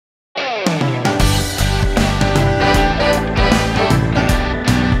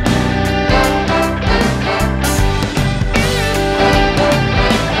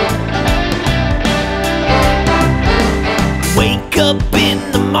up in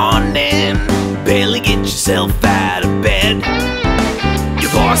the morning, barely get yourself out of bed.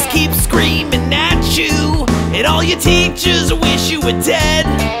 Your boss keeps screaming at you, and all your teachers wish you were dead.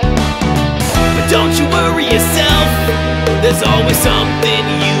 But don't you worry yourself, there's always something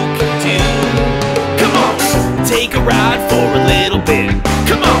you can do. Come on, take a ride